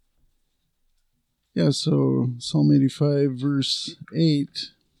So Psalm 85, verse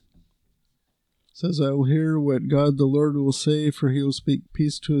 8 says, I will hear what God the Lord will say, for he will speak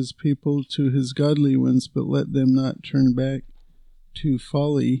peace to his people, to his godly ones, but let them not turn back to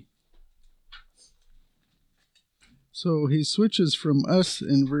folly. So he switches from us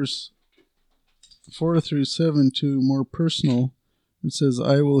in verse 4 through 7 to more personal. It says,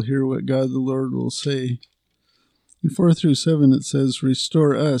 I will hear what God the Lord will say. In 4 through 7 it says,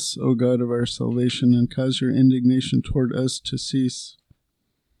 restore us, O God of our salvation, and cause your indignation toward us to cease.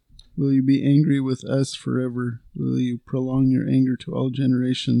 Will you be angry with us forever? Will you prolong your anger to all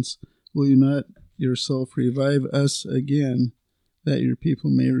generations? Will you not yourself revive us again, that your people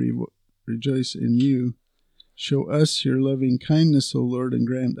may rejoice in you? Show us your loving kindness, O Lord, and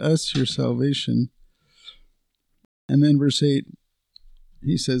grant us your salvation. And then verse 8,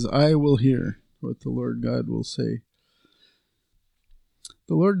 he says, I will hear what the Lord God will say.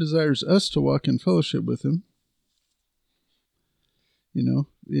 The Lord desires us to walk in fellowship with him.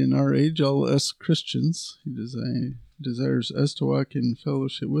 In our age, all us Christians, he desires us to walk in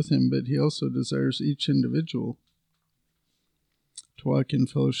fellowship with him, but he also desires each individual to walk in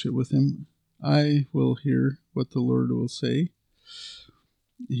fellowship with him. I will hear what the Lord will say.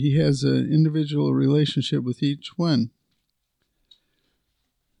 He has an individual relationship with each one,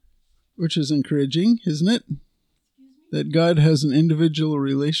 which is encouraging, isn't it? That God has an individual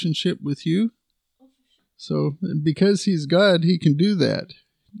relationship with you. So because he's God, he can do that.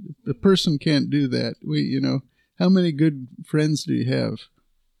 A person can't do that. How many good friends do you have?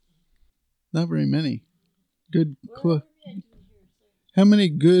 Not very many. How many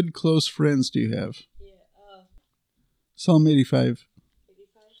good close friends do you have? Psalm 85.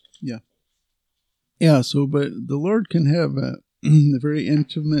 Yeah. So, but the Lord can have a very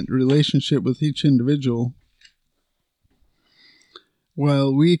intimate relationship with each individual,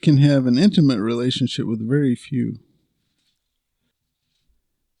 while we can have an intimate relationship with very few.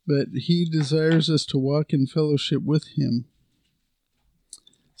 But he desires us to walk in fellowship with him.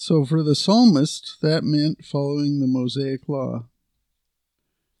 So for the psalmist, that meant following the Mosaic law.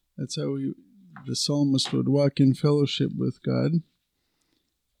 That's how the psalmist would walk in fellowship with God.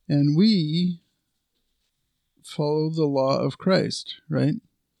 And we follow the law of Christ, right?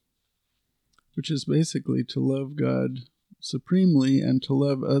 Which is basically to love God supremely and to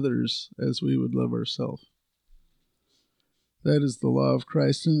love others as we would love ourselves. That is the law of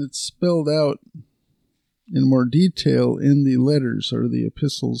Christ, and it's spelled out in more detail in the letters or the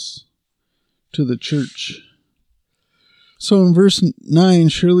epistles to the church. So in verse 9,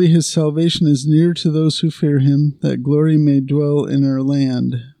 surely his salvation is near to those who fear him, that glory may dwell in our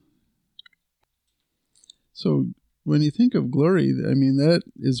land. So when you think of glory, that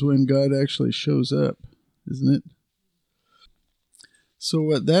is when God actually shows up, isn't it? So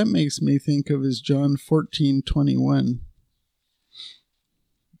what that makes me think of is John 14:21.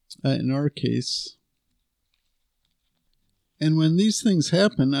 In our case. And when these things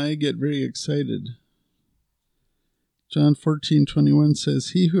happen, I get very excited. John 14:21 says,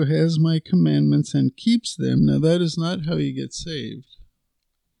 he who has my commandments and keeps them. Now that is not how you get saved.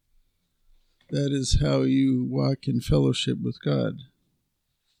 That is how you walk in fellowship with God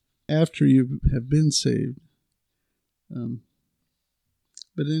after you have been saved.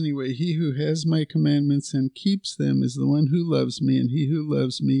 But anyway, he who has my commandments and keeps them is the one who loves me, and he who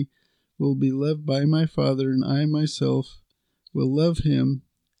loves me will be loved by my Father, and I myself will love him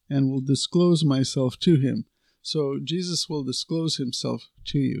and will disclose myself to him. So Jesus will disclose himself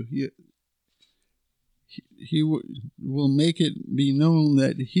to you. He will make it be known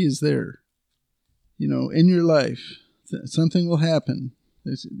that he is there. In your life, something will happen.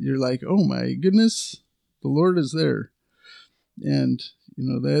 You're like, oh my goodness, the Lord is there. And,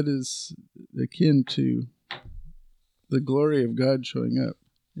 that is akin to the glory of God showing up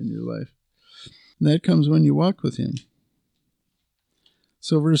in your life. And that comes when you walk with him.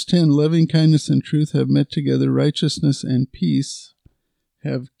 So verse 10, loving kindness and truth have met together, righteousness and peace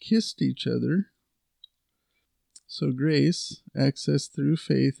have kissed each other. So grace, access through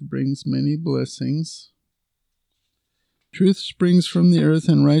faith, brings many blessings. Truth springs from the earth,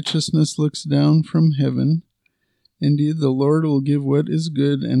 and righteousness looks down from heaven. Indeed, the Lord will give what is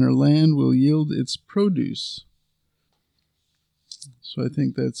good, and our land will yield its produce. So I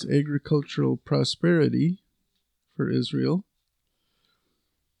think that's agricultural prosperity for Israel.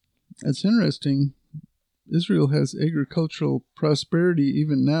 It's interesting. Israel has agricultural prosperity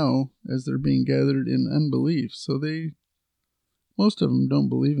even now as they're being gathered in unbelief. So most of them don't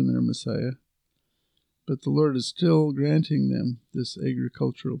believe in their Messiah. But the Lord is still granting them this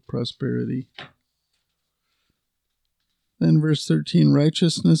agricultural prosperity. Then verse 13,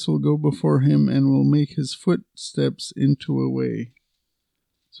 righteousness will go before him and will make his footsteps into a way.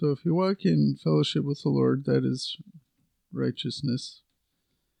 So if you walk in fellowship with the Lord, that is righteousness.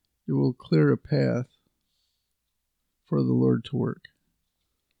 It will clear a path for the Lord to work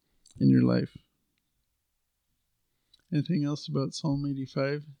in your life. Anything else about Psalm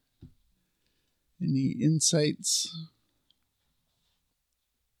 85? Any insights?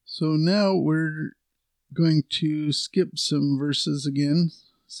 So now we're going to skip some verses again,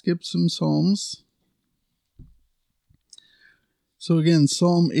 skip some Psalms. So again,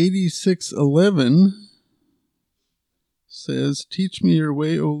 Psalm 86:11 says, teach me your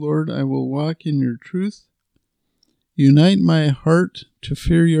way, O Lord, I will walk in your truth. Unite my heart to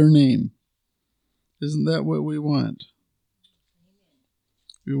fear your name. Isn't that what we want?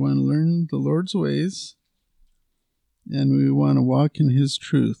 We want to learn the Lord's ways, and we want to walk in his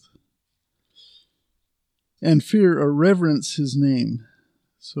truth. And fear or reverence his name.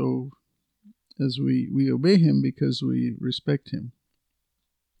 So as we obey him because we respect him.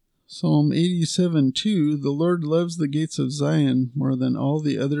 Psalm 87:2, the Lord loves the gates of Zion more than all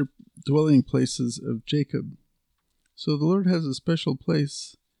the other dwelling places of Jacob. So the Lord has a special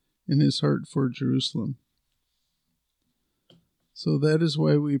place in his heart for Jerusalem. So that is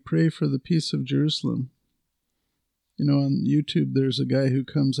why we pray for the peace of Jerusalem. You know, on YouTube there's a guy who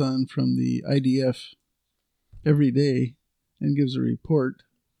comes on from the IDF every day and gives a report.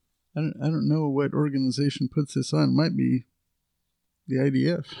 I don't know what organization puts this on. It might be the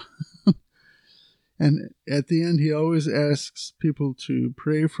IDF. And at the end, he always asks people to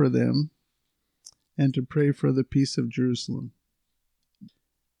pray for them and to pray for the peace of Jerusalem.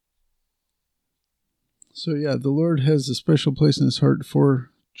 So yeah, the Lord has a special place in his heart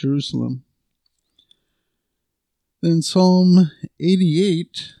for Jerusalem. Then Psalm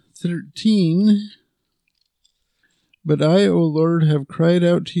 88:13. But I, O Lord, have cried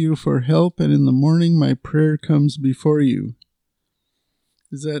out to you for help, and in the morning my prayer comes before you.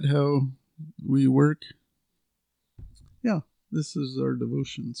 Is that how we work? Yeah, this is our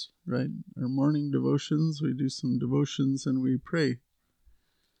devotions, right? Our morning devotions, we do some devotions and we pray.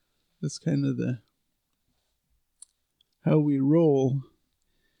 That's kind of how we roll.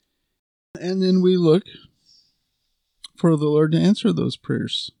 And then we look for the Lord to answer those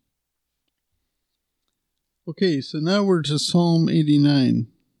prayers. Okay, so now we're to Psalm 89.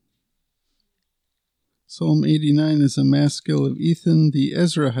 Psalm 89 is a maskil of Ethan the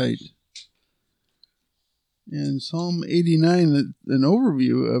Ezrahite. And Psalm 89, an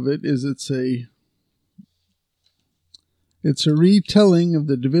overview of it is it's a retelling of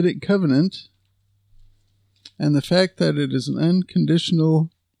the Davidic covenant and the fact that it is an unconditional,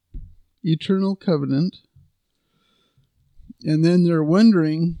 eternal covenant. And then they're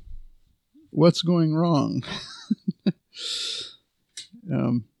wondering what's going wrong.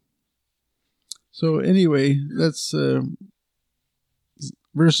 So anyway, that's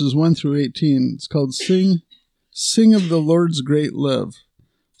verses 1 through 18. It's called Sing of the Lord's Great Love.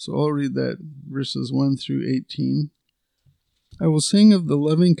 So I'll read that, verses 1 through 18. I will sing of the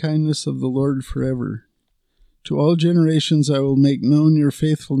loving kindness of the Lord forever. To all generations I will make known your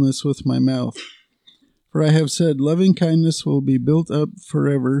faithfulness with my mouth. For I have said, loving kindness will be built up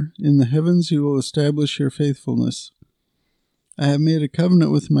forever. In the heavens you will establish your faithfulness. I have made a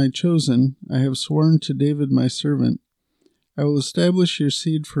covenant with my chosen. I have sworn to David my servant. I will establish your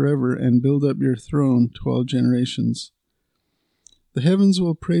seed forever and build up your throne to all generations. The heavens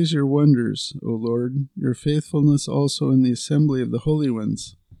will praise your wonders, O Lord, your faithfulness also in the assembly of the holy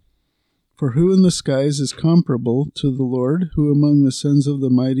ones. For who in the skies is comparable to the Lord? Who among the sons of the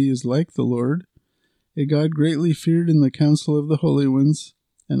mighty is like the Lord? A God greatly feared in the council of the holy ones,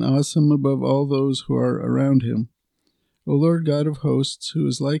 and awesome above all those who are around him. O Lord God of hosts, who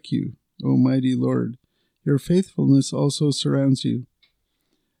is like you, O mighty Lord? Your faithfulness also surrounds you.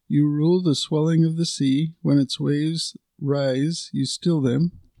 You rule the swelling of the sea. When its waves rise, you still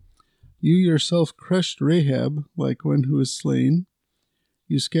them. You yourself crushed Rahab like one who is slain.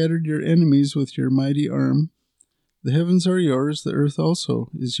 You scattered your enemies with your mighty arm. The heavens are yours, the earth also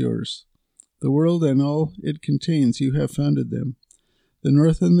is yours. The world and all it contains, you have founded them. The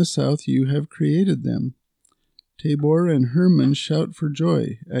north and the south, you have created them. Tabor and Hermon shout for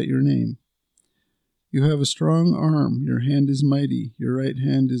joy at your name. You have a strong arm, your hand is mighty, your right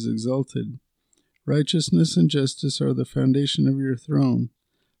hand is exalted. Righteousness and justice are the foundation of your throne.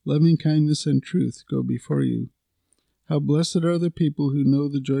 Loving kindness and truth go before you. How blessed are the people who know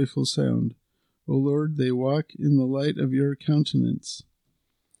the joyful sound. O Lord, they walk in the light of your countenance.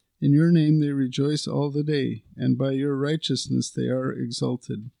 In your name they rejoice all the day, and by your righteousness they are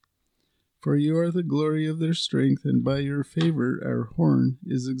exalted. For you are the glory of their strength, and by your favor our horn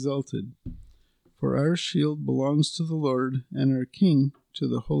is exalted. For our shield belongs to the Lord, and our King to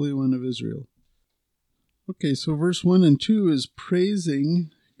the Holy One of Israel. Okay, so verse 1 and 2 is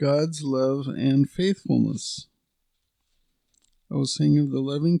praising God's love and faithfulness. I will sing of the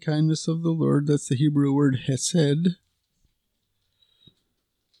loving kindness of the Lord. That's the Hebrew word hesed.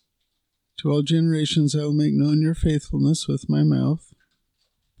 To all generations I will make known your faithfulness with my mouth.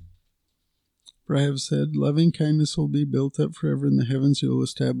 For I have said, loving kindness will be built up forever in the heavens. You will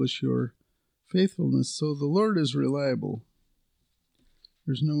establish your faithfulness. So the Lord is reliable.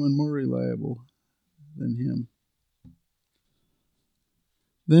 There's no one more reliable than him.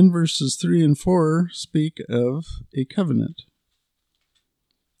 Then verses 3 and 4 speak of a covenant.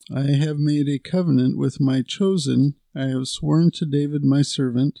 I have made a covenant with my chosen. I have sworn to David my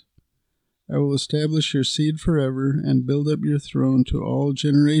servant. I will establish your seed forever and build up your throne to all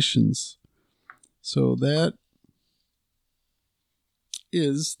generations. So that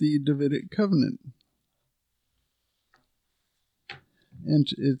is the Davidic covenant. And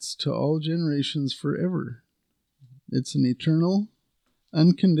it's to all generations forever. It's an eternal,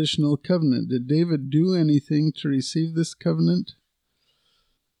 unconditional covenant. Did David do anything to receive this covenant?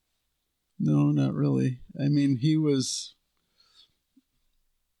 No, not really. I mean, he was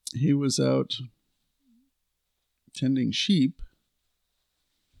out tending sheep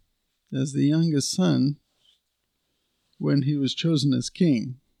as the youngest son when he was chosen as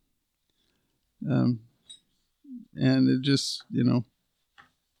king. And it just, the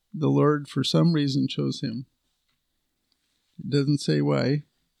Lord for some reason chose him. It doesn't say why.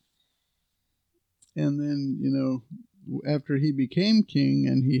 And then, after he became king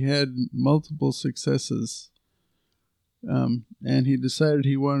and he had multiple successes, and he decided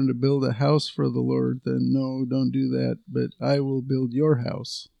he wanted to build a house for the Lord, then no, don't do that, but I will build your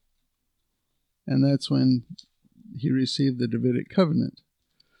house. And that's when he received the Davidic covenant,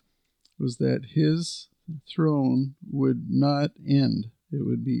 was that his throne would not end. It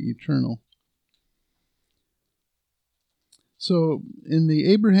would be eternal. So in the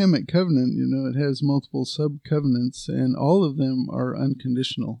Abrahamic covenant, it has multiple sub-covenants, and all of them are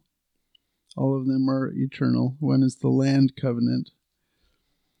unconditional. All of them are eternal. One is the land covenant.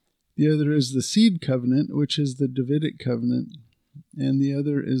 The other is the seed covenant, which is the Davidic covenant. And the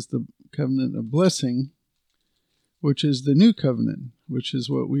other is the covenant of blessing, which is the new covenant, which is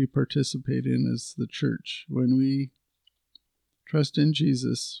what we participate in as the church. When we trust in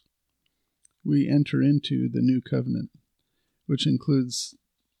Jesus, we enter into the new covenant, which includes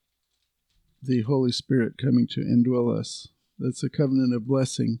the Holy Spirit coming to indwell us. That's a covenant of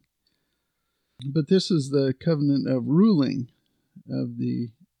blessing. But this is the covenant of ruling of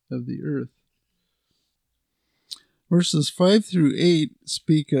the earth. Verses 5 through 8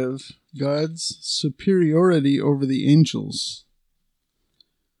 speak of God's superiority over the angels.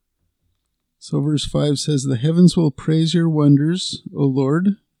 So verse 5 says, the heavens will praise your wonders, O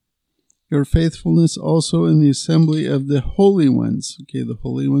Lord, your faithfulness also in the assembly of the holy ones. Okay, the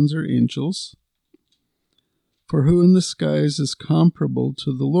holy ones are angels. For who in the skies is comparable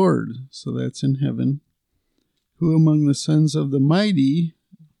to the Lord? So that's in heaven. Who among the sons of the mighty,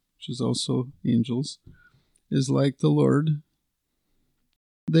 which is also angels, is like the Lord?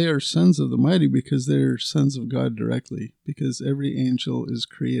 They are sons of the mighty because they're sons of God directly, because every angel is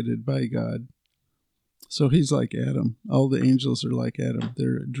created by God. So he's like Adam. All the angels are like Adam.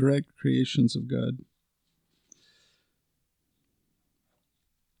 They're direct creations of God.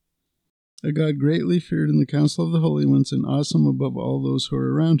 A God greatly feared in the council of the holy ones and awesome above all those who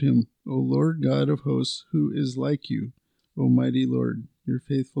are around him. O Lord God of hosts, who is like you, O mighty Lord? Your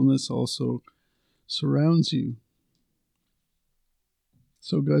faithfulness also surrounds you.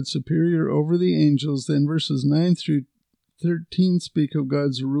 So God's superior over the angels. Then verses 9 through 13 speak of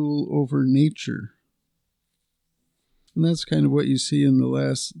God's rule over nature. And that's kind of what you see in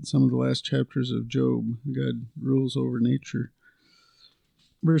some of the last chapters of Job. God rules over nature.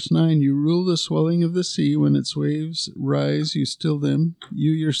 Verse 9, you rule the swelling of the sea. When its waves rise, you still them. You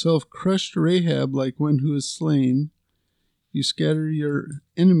yourself crushed Rahab like one who is slain. You scatter your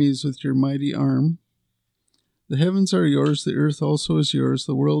enemies with your mighty arm. The heavens are yours, the earth also is yours,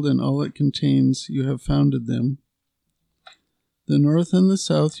 the world and all it contains, you have founded them. The north and the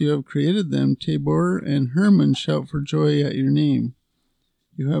south, you have created them. Tabor and Hermon shout for joy at your name.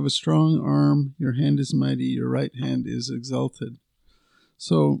 You have a strong arm, your hand is mighty, your right hand is exalted.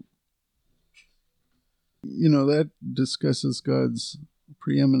 So, that discusses God's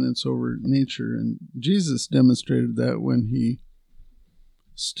preeminence over nature, and Jesus demonstrated that when he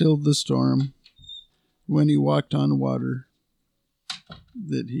stilled the storm, when he walked on water.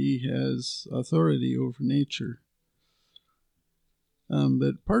 that he has authority over nature.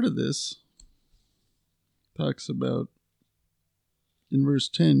 But part of this talks about, in verse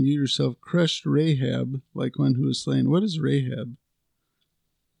 10, you yourself crushed Rahab like one who was slain. What is Rahab?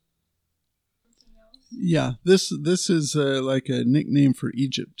 Yeah, this is like a nickname for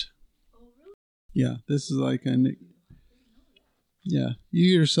Egypt. Yeah, this is like a nickname. Yeah, you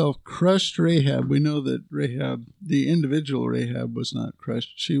yourself crushed Rahab. We know that Rahab, the individual Rahab, was not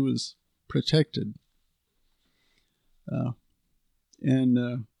crushed. She was protected. But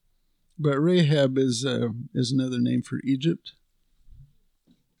Rahab is another name for Egypt.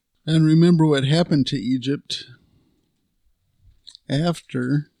 And remember what happened to Egypt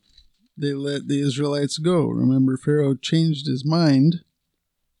after they let the Israelites go. Remember, Pharaoh changed his mind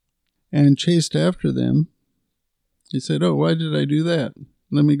and chased after them. He said, "Oh, why did I do that?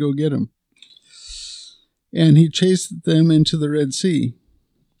 Let me go get them." And he chased them into the Red Sea.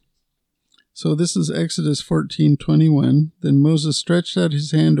 So this is Exodus 14:21. Then Moses stretched out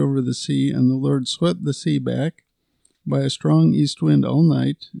his hand over the sea, and the Lord swept the sea back by a strong east wind all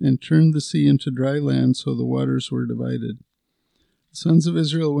night, and turned the sea into dry land, so the waters were divided. The sons of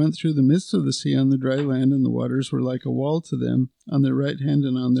Israel went through the midst of the sea on the dry land, and the waters were like a wall to them on their right hand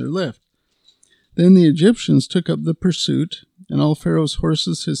and on their left. Then the Egyptians took up the pursuit, and all Pharaoh's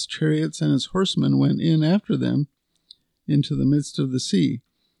horses, his chariots, and his horsemen went in after them into the midst of the sea.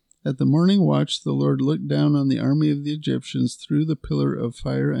 At the morning watch, the Lord looked down on the army of the Egyptians through the pillar of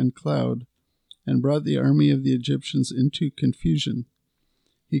fire and cloud, and brought the army of the Egyptians into confusion.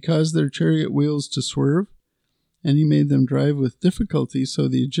 He caused their chariot wheels to swerve, and he made them drive with difficulty. So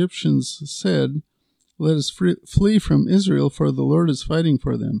the Egyptians said, "Let us flee from Israel, for the Lord is fighting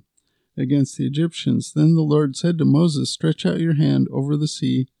for them against the Egyptians." Then the Lord said to Moses, "Stretch out your hand over the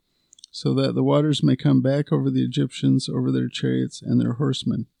sea, so that the waters may come back over the Egyptians, over their chariots and their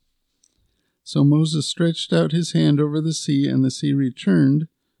horsemen." So Moses stretched out his hand over the sea, and the sea returned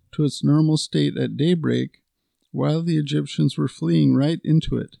to its normal state at daybreak, while the Egyptians were fleeing right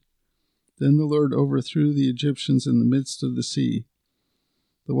into it. Then the Lord overthrew the Egyptians in the midst of the sea.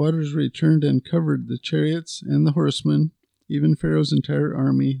 The waters returned and covered the chariots and the horsemen, even Pharaoh's entire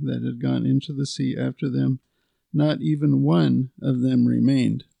army that had gone into the sea after them. Not even one of them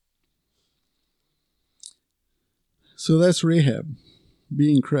remained. So that's Rahab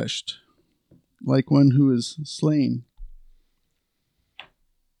being crushed, like one who is slain.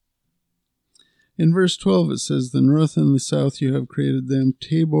 In verse 12 it says, "The north and the south you have created them.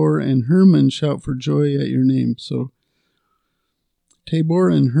 Tabor and Hermon shout for joy at your name." So Tabor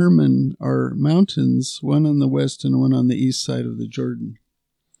and Hermon are mountains, one on the west and one on the east side of the Jordan.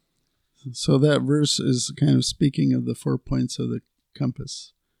 So that verse is kind of speaking of the 4 points of the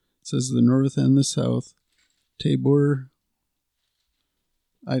compass. It says the north and the south. Tabor,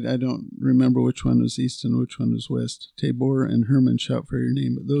 I don't remember which one was east and which one was west. Tabor and Hermon shout for your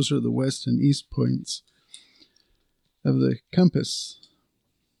name. But those are the west and east points of the compass.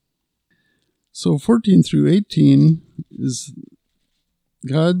 So 14 through 18 is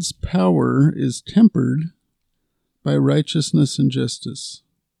God's power is tempered by righteousness and justice.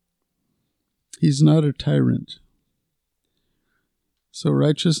 He's not a tyrant. So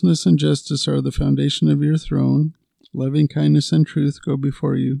righteousness and justice are the foundation of your throne. Loving kindness and truth go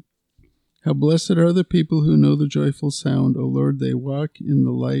before you. How blessed are the people who know the joyful sound. O Lord, they walk in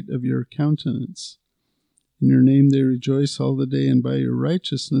the light of your countenance. In your name they rejoice all the day, and by your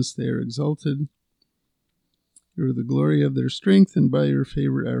righteousness they are exalted. You are the glory of their strength, and by your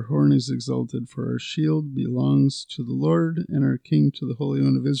favor our horn is exalted. For our shield belongs to the Lord, and our King to the Holy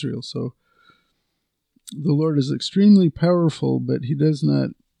One of Israel. So the Lord is extremely powerful, but he does not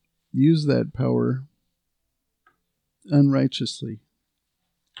use that power unrighteously.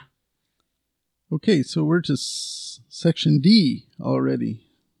 Okay, so we're to section D already.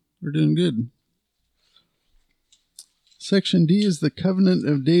 We're doing good. Section D is the covenant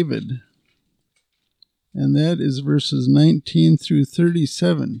of David, and that is verses 19 through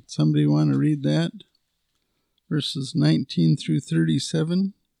 37. Somebody want to read that? Verses 19 through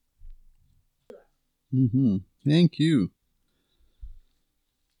 37. Thank you.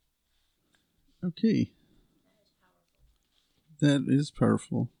 Okay. That is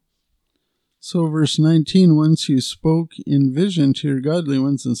powerful. So verse 19, once you spoke in vision to your godly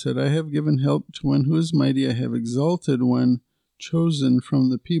ones and said, I have given help to one who is mighty, I have exalted one chosen from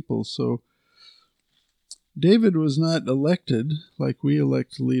the people. So David was not elected like we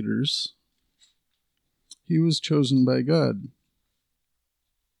elect leaders. He was chosen by God.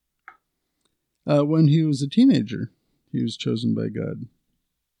 When he was a teenager, he was chosen by God.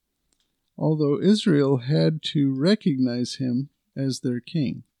 Although Israel had to recognize him as their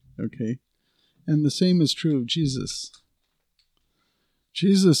king. Okay? And the same is true of Jesus.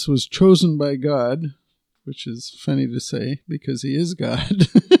 Jesus was chosen by God, which is funny to say because he is God.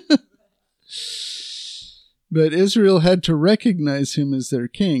 But Israel had to recognize him as their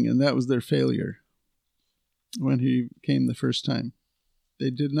king, and that was their failure when he came the first time. They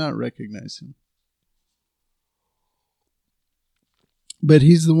did not recognize him. But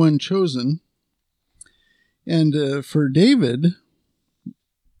he's the one chosen. And for David,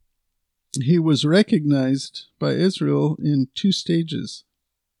 he was recognized by Israel in 2 stages.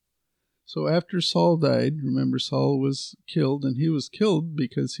 So after Saul died, remember Saul was killed, and he was killed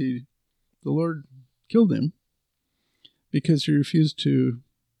because the Lord killed him because he refused to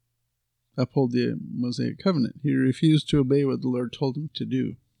uphold the Mosaic covenant. He refused to obey what the Lord told him to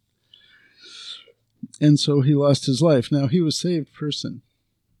do. And so he lost his life. Now, he was a saved person.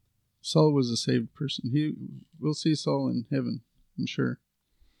 Saul was a saved person. We'll see Saul in heaven, I'm sure.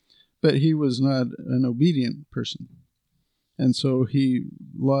 But he was not an obedient person. And so he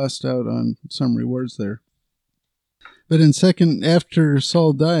lost out on some rewards there. But after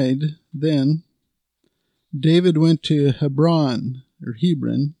Saul died, then David went to Hebron,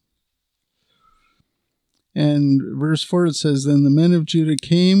 and verse 4 it says, Then the men of Judah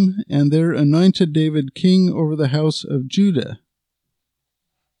came, and there anointed David king over the house of Judah.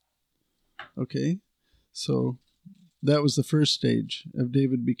 Okay, so that was the first stage of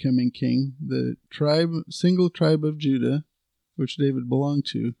David becoming king. The single tribe of Judah, which David belonged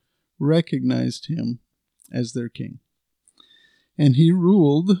to, recognized him as their king. And he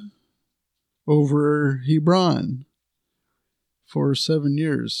ruled over Hebron for 7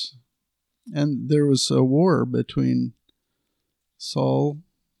 years. And there was a war between Saul's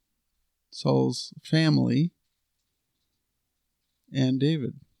family, and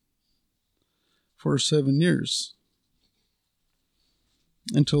David for 7 years.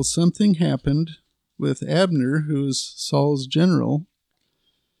 Until something happened with Abner, who was Saul's general,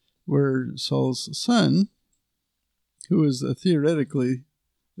 where Saul's son, who was theoretically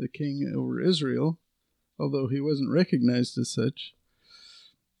the king over Israel, although he wasn't recognized as such,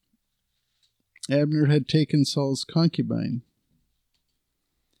 Abner had taken Saul's concubine.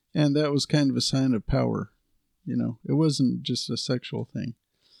 And that was kind of a sign of power. It wasn't just a sexual thing.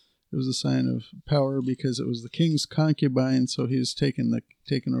 It was a sign of power because it was the king's concubine, so he was taken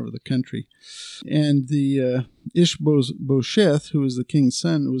over the country. And the Ishbosheth, who was the king's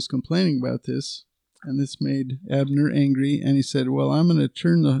son, was complaining about this, and this made Abner angry, and he said, well, I'm going to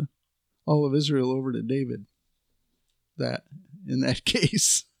turn all of Israel over to David. In that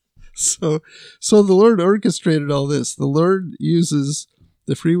case. So the Lord orchestrated all this. The Lord uses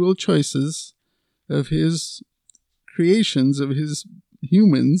the free will choices of his creations, of his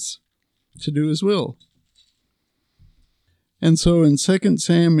humans, to do his will. And so in 2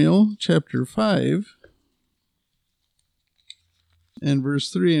 Samuel chapter 5 and verse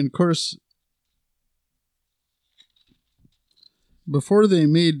 3, and of course, before they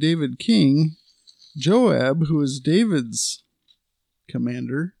made David king, Joab, who was David's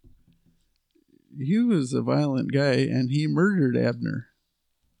commander, he was a violent guy, and he murdered Abner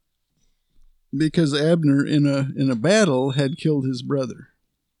because Abner in a battle had killed his brother.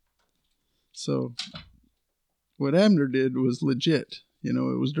 So what Abner did was legit. It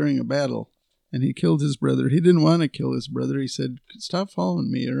was during a battle, and he killed his brother. He didn't want to kill his brother. He said, stop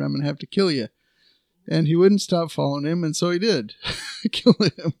following me or I'm going to have to kill you. And he wouldn't stop following him, and so he did kill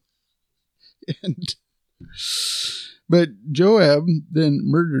him. But Joab then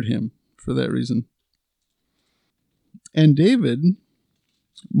murdered him for that reason. And David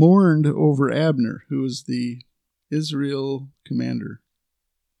mourned over Abner, who was the Israel commander,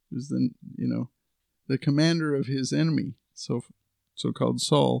 who's the commander of his enemy, so-called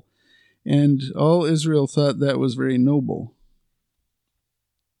Saul. And all Israel thought that was very noble.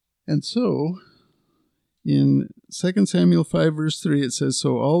 And so, in 2 Samuel 5, verse 3, it says,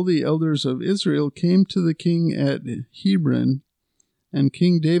 So all the elders of Israel came to the king at Hebron, and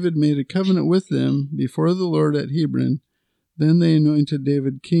King David made a covenant with them before the Lord at Hebron. Then they anointed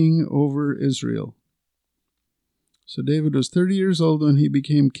David king over Israel. So David was 30 years old when he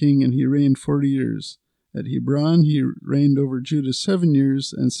became king, and he reigned 40 years. At Hebron he reigned over Judah 7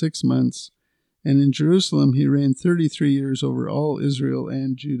 years and 6 months, and in Jerusalem he reigned 33 years over all Israel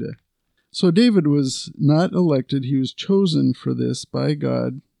and Judah. So David was not elected, he was chosen for this by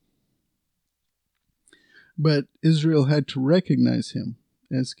God, but Israel had to recognize him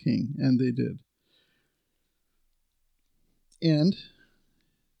as king, and they did. And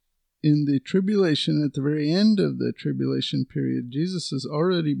in the tribulation, at the very end of the tribulation period, Jesus has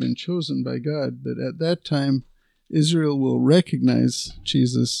already been chosen by God, but at that time, Israel will recognize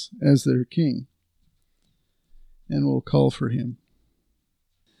Jesus as their king and will call for him.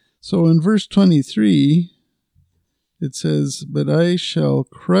 So in verse 23, it says, "But I shall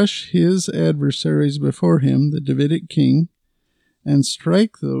crush his adversaries before him," the Davidic king, "and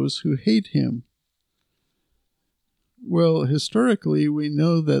strike those who hate him." Well, historically, we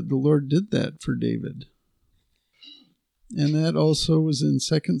know that the Lord did that for David. And that also was in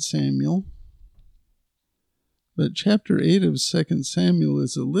 2 Samuel. But chapter 8 of 2 Samuel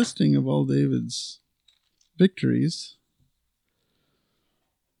is a listing of all David's victories.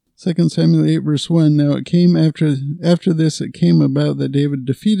 2 Samuel 8 verse 1, "Now it came after this, it came about that David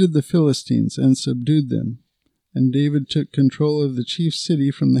defeated the Philistines and subdued them. And David took control of the chief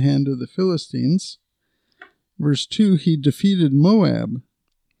city from the hand of the Philistines." Verse 2, "He defeated Moab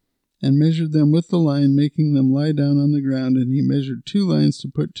and measured them with the line, making them lie down on the ground. And he measured 2 lines to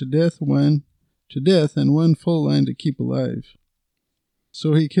put to death, and 1 full line to keep alive.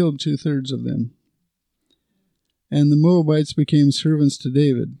 So he killed 2/3 of them. And the Moabites became servants to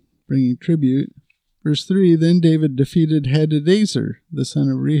David, bringing tribute." Verse 3, "Then David defeated Hadadezer, the son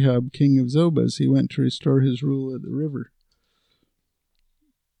of Rehob, king of Zobah, as he went to restore his rule at the river."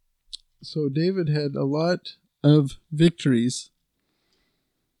 So David had a lot of victories.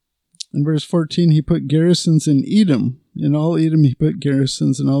 In verse 14, "He put garrisons in Edom. In all Edom he put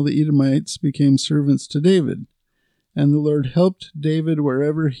garrisons, and all the Edomites became servants to David. And the Lord helped David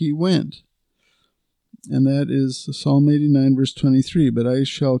wherever he went." And that is Psalm 89, verse 23, "But I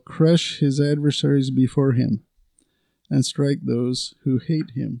shall crush his adversaries before him, and strike those who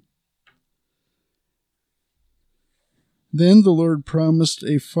hate him." Then the Lord promised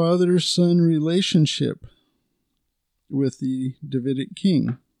a father-son relationship with the Davidic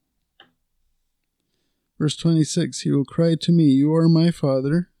king. Verse 26, "He will cry to me, 'You are my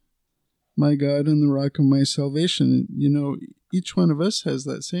Father, my God, and the rock of my salvation.'" You know, each one of us has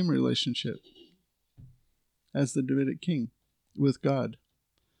that same relationship as the Davidic king with God.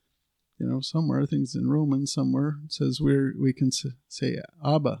 You know, somewhere, I think it's in Romans, somewhere, it says we can say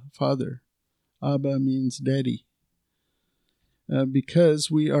Abba, Father. Abba means daddy.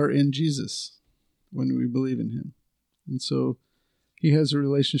 Because we are in Jesus when we believe in him. And so he has a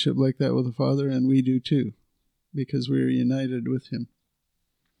relationship like that with the Father, and we do too, because we are united with him.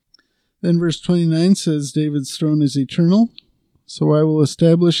 Then verse 29 says, "David's throne is eternal, so I will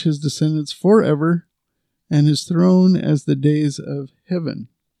establish his descendants forever, and his throne as the days of heaven."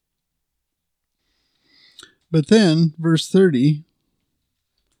 But then, verse 30,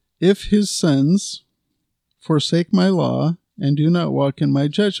 "If his sons forsake my law and do not walk in my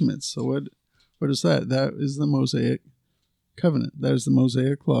judgments." So what is that? That is the Mosaic covenant. That is the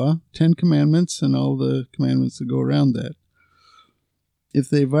Mosaic law, 10 commandments and all the commandments that go around that. "If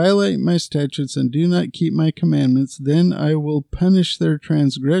they violate my statutes and do not keep my commandments, then I will punish their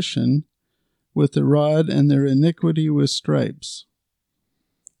transgression with the rod and their iniquity with stripes."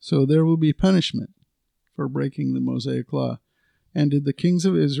 So there will be punishment for breaking the Mosaic law. And did the kings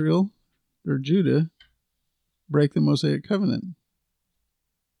of Israel or Judah break the Mosaic covenant?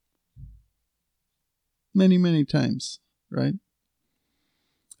 Many, many times, right?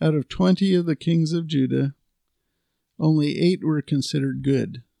 Out of 20 of the kings of Judah, only 8 were considered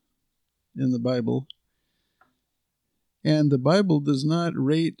good in the Bible. And the Bible does not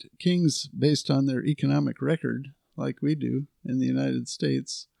rate kings based on their economic record like we do in the United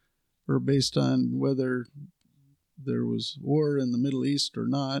States, or based on whether there was war in the Middle East or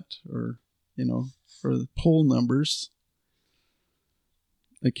not, or, or the poll numbers.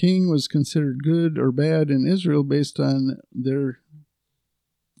 A king was considered good or bad in Israel based on their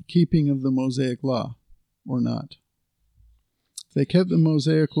keeping of the Mosaic law or not. If they kept the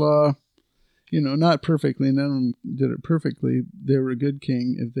Mosaic law, not perfectly, none of them did it perfectly, they were a good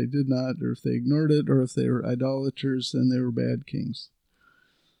king. If they did not, or if they ignored it, or if they were idolaters, then they were bad kings.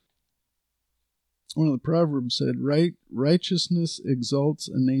 One of the Proverbs said, "Righteousness exalts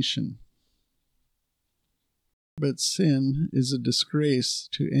a nation, but sin is a disgrace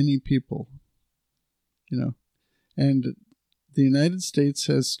to any people." And the United States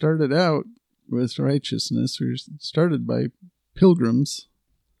has started out with righteousness. We were started by pilgrims,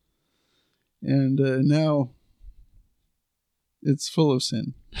 and now it's full of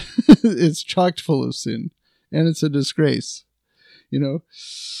sin. It's chocked full of sin, and it's a disgrace,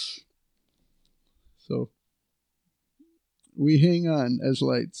 So we hang on as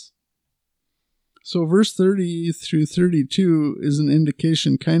lights. So verse 30 through 32 is an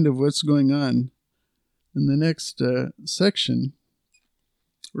indication kind of what's going on. In the next section,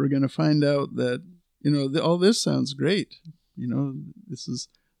 we're going to find out that, all this sounds great. This is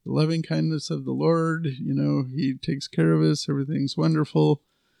the loving kindness of the Lord. He takes care of us. Everything's wonderful.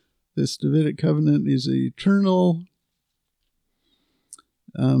 This Davidic covenant is eternal.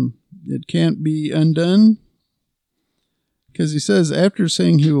 It can't be undone. Because he says, after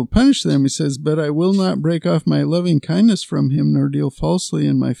saying he will punish them, he says, but I will not break off my loving kindness from him, nor deal falsely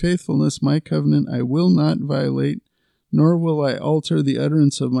in my faithfulness. My covenant I will not violate, nor will I alter the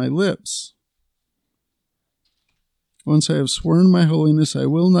utterance of my lips. Once I have sworn my holiness, I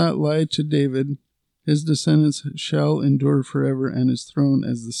will not lie to David. His descendants shall endure forever, and his throne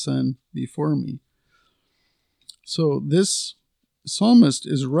as the sun before me. So this psalmist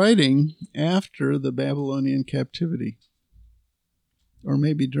is writing after the Babylonian captivity. Or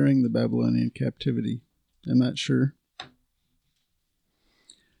maybe during the Babylonian captivity. I'm not sure.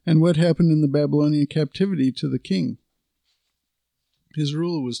 And what happened in the Babylonian captivity to the king? His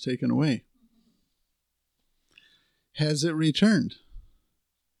rule was taken away. Has it returned?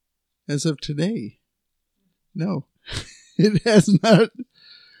 As of today? No, it has not.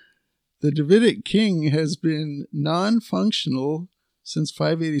 The Davidic king has been non-functional since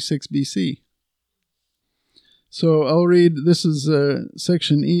 586 BC. So I'll read, this is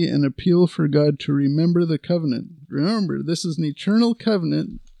section E, an appeal for God to remember the covenant. Remember, this is an eternal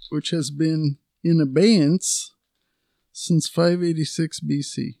covenant which has been in abeyance since 586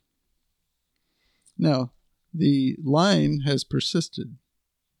 BC. Now, the line has persisted.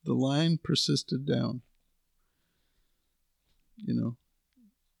 The line persisted down,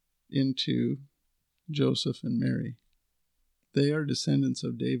 into Joseph and Mary. They are descendants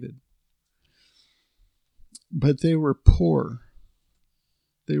of David. But they were poor.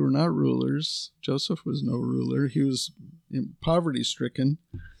 They were not rulers. Joseph was no ruler. He was poverty-stricken.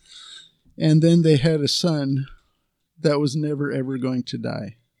 And then they had a son that was never, ever going to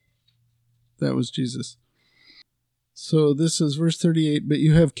die. That was Jesus. So this is verse 38. But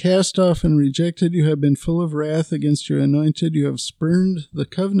you have cast off and rejected. You have been full of wrath against your anointed. You have spurned the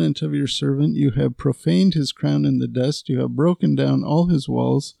covenant of your servant. You have profaned his crown in the dust. You have broken down all his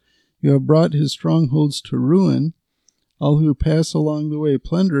walls. You have brought his strongholds to ruin. All who pass along the way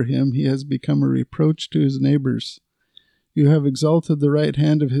plunder him. He has become a reproach to his neighbors. You have exalted the right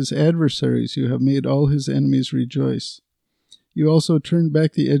hand of his adversaries. You have made all his enemies rejoice. You also turned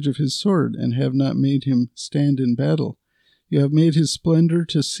back the edge of his sword, and have not made him stand in battle. You have made his splendor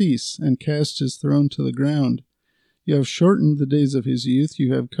to cease, and cast his throne to the ground. You have shortened the days of his youth.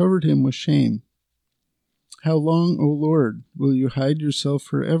 You have covered him with shame. How long, O Lord, will you hide yourself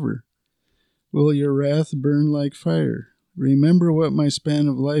forever? Will your wrath burn like fire? Remember what my span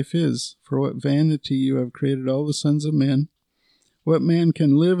of life is, for what vanity you have created all the sons of men. What man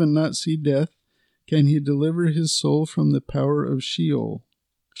can live and not see death? Can he deliver his soul from the power of Sheol?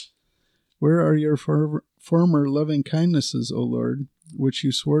 Where are your former loving kindnesses, O Lord, which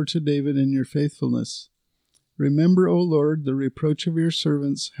you swore to David in your faithfulness? Remember, O Lord, the reproach of your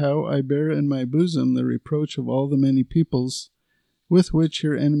servants, how I bear in my bosom the reproach of all the many peoples, with which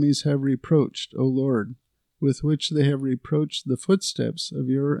your enemies have reproached, O Lord, with which they have reproached the footsteps of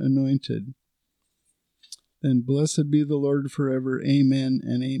your anointed. Then blessed be the Lord forever. Amen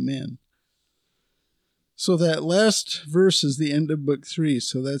and amen. So that last verse is the end of book 3,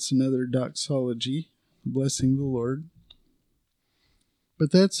 so that's another doxology, blessing the Lord.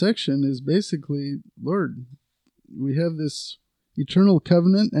 But that section is basically, Lord, we have this eternal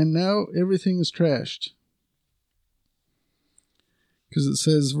covenant, and now everything is trashed. Because it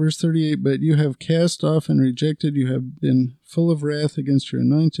says, verse 38, but you have cast off and rejected, you have been full of wrath against your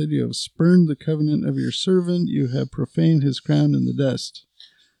anointed, you have spurned the covenant of your servant, you have profaned his crown in the dust.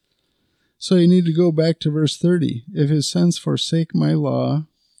 So you need to go back to verse 30. If his sons forsake my law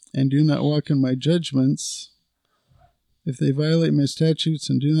and do not walk in my judgments, if they violate my statutes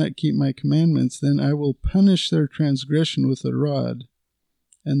and do not keep my commandments, then I will punish their transgression with a rod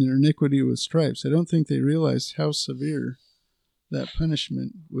and their iniquity with stripes. I don't think they realized how severe that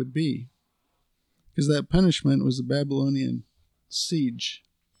punishment would be, because that punishment was the Babylonian siege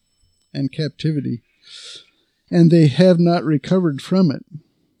and captivity, and they have not recovered from it.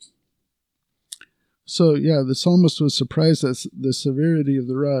 So yeah, the psalmist was surprised at the severity of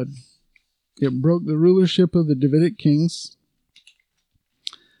the rod. It broke the rulership of the Davidic kings.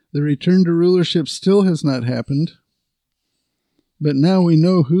 The return to rulership still has not happened, but now we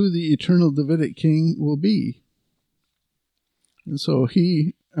know who the eternal Davidic king will be. And so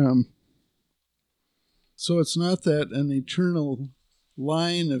so it's not that an eternal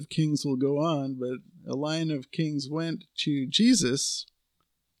line of kings will go on, but a line of kings went to Jesus,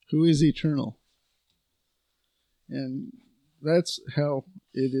 who is eternal. And that's how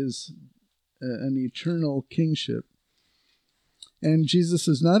it is an eternal kingship. And Jesus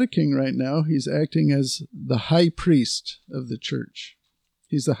is not a king right now. He's acting as the high priest of the church.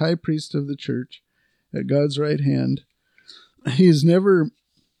 He's the high priest of the church at God's right hand. He is never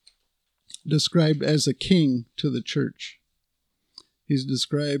described as a king to the church. He's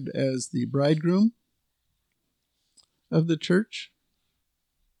described as the bridegroom of the church,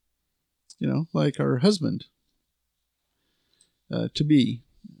 like our husband to be,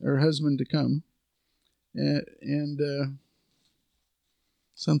 our husband to come, and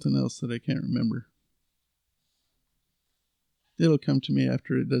something else that I can't remember. It'll come to me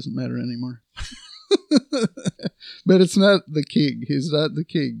after. It doesn't matter anymore. But it's not the king. He's not the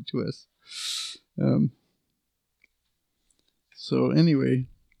king to us. So anyway,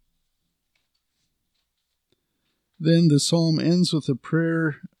 then the psalm ends with a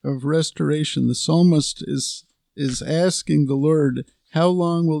prayer of restoration. The psalmist is asking the Lord, how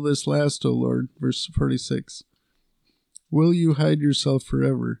long will this last, O Lord? Verse 46. Will you hide yourself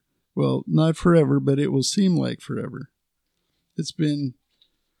forever? Well, not forever, but it will seem like forever. It's been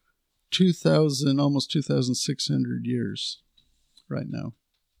 2,000, almost 2,600 years right now.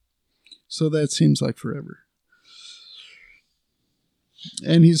 So that seems like forever.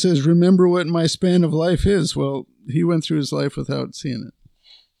 And he says, remember what my span of life is. Well, he went through his life without seeing it.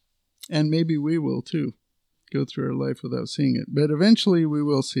 And maybe we will too, go through our life without seeing it. But eventually we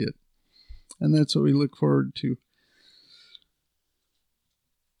will see it. And that's what we look forward to.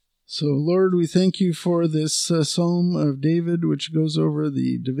 So, Lord, we thank you for this Psalm of David, which goes over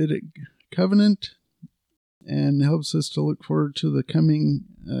the Davidic covenant and helps us to look forward to the coming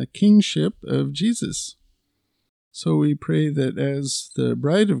kingship of Jesus. So we pray that as the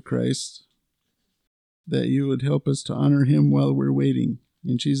bride of Christ, that you would help us to honor him while we're waiting.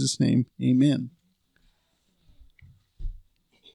 In Jesus' name, amen.